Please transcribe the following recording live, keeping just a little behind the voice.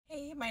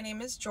my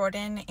name is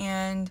Jordan,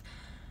 and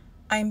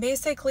I'm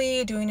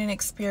basically doing an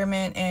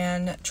experiment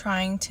and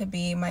trying to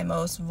be my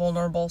most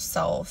vulnerable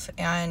self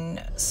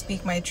and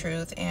speak my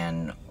truth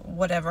and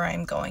whatever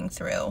I'm going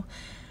through.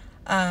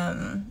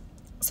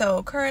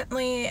 So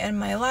currently in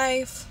my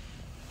life,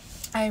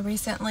 I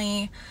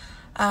recently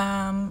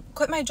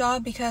quit my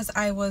job because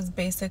I was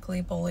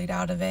basically bullied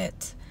out of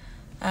it.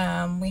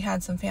 We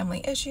had some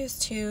family issues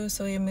too,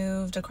 so we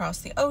moved across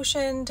the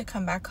ocean to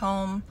come back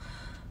home,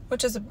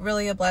 which is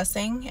really a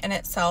blessing in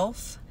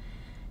itself.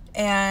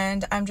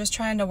 And I'm just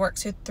trying to work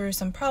through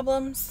some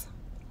problems.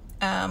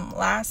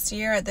 Last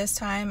year at this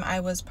time,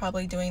 I was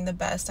probably doing the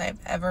best I've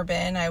ever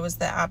been. I was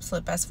the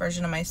absolute best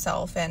version of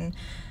myself, and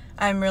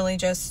I'm really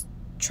just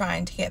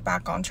trying to get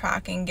back on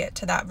track and get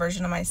to that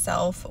version of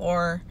myself,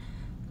 or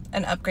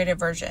an upgraded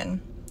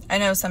version. I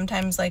know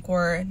sometimes like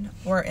we're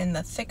in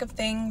the thick of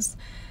things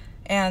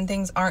and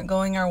things aren't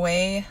going our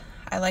way.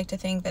 I like to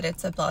think that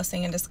it's a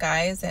blessing in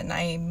disguise, and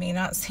I may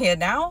not see it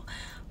now,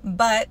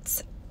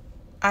 but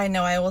I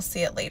know I will see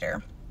it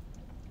later.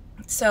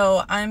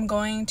 So I'm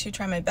going to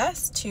try my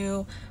best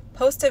to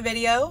post a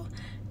video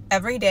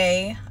every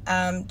day,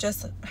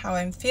 just how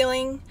I'm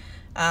feeling,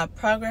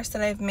 progress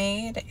that I've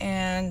made,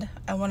 and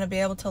I want to be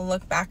able to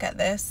look back at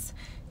this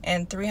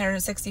in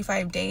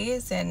 365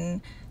 days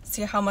and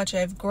see how much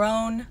I've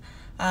grown.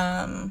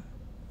 And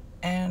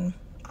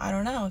I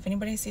don't know, if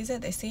anybody sees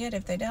it, they see it.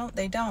 If they don't,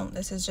 they don't.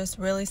 This is just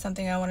really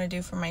something I want to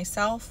do for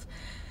myself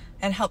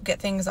and help get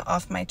things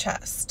off my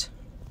chest.